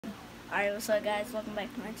Alright, what's up guys? Welcome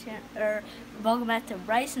back to my channel, or welcome back to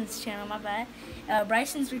Bryson's channel, my bad.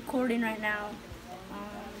 Bryson's recording right now.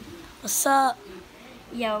 What's up?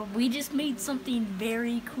 Yeah, we just made something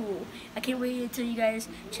very cool. I can't wait until you guys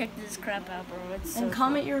check this crap out, bro. It's so and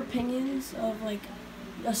comment cool. your opinions of like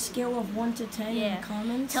a scale of 1 to 10 in the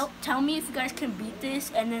comments. Tell me if you guys can beat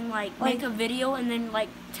this, and then like make a video, and then like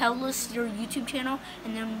tell us your YouTube channel,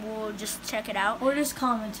 and then we'll just check it out. Or just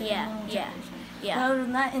comment it. Yeah. Other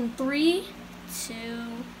than that, in 3, 2,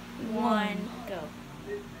 1, go.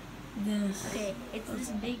 This. Okay, it's this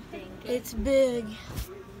big thing. It's big.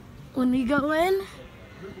 When we go in,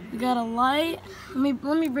 we got a light.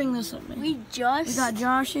 Let me bring this up. We got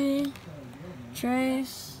Joshy,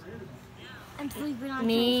 Trace. I'm sleeping on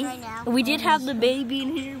me. Trace right now. We did have the baby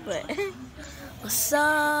in here, but What's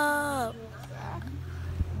up?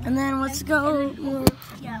 And then let's go.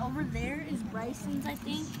 Yeah, over there is Bryson's, I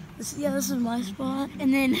think. This is my spot.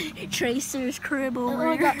 And then Tracer's crib over And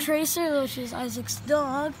we there. got Tracer, which is Isaac's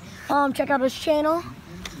dog. Check out his channel.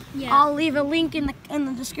 Yeah. I'll leave a link in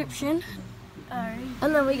the description. Alright.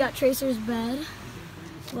 And then we got Tracer's bed.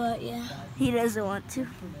 But yeah. He doesn't want to.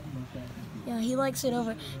 Yeah, he likes it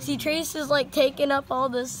over. See, Trace is like taking up all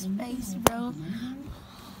this space, bro.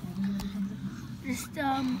 Just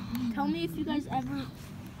tell me if you guys ever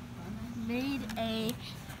made a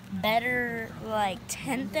better like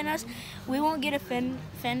tent than us. We won't get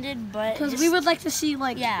offended, but Because we would like to see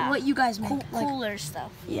like what you guys make. Cooler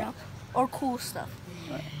stuff. Yeah. You know? Or cool stuff.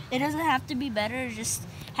 Right. It doesn't have to be better, it just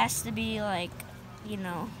has to be like, you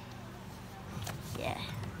know. Yeah.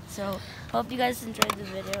 So hope you guys enjoyed the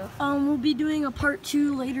video. We'll be doing a part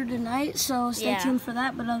 2 later tonight, so stay tuned for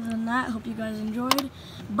that. But other than that, hope you guys enjoyed.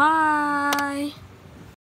 Bye.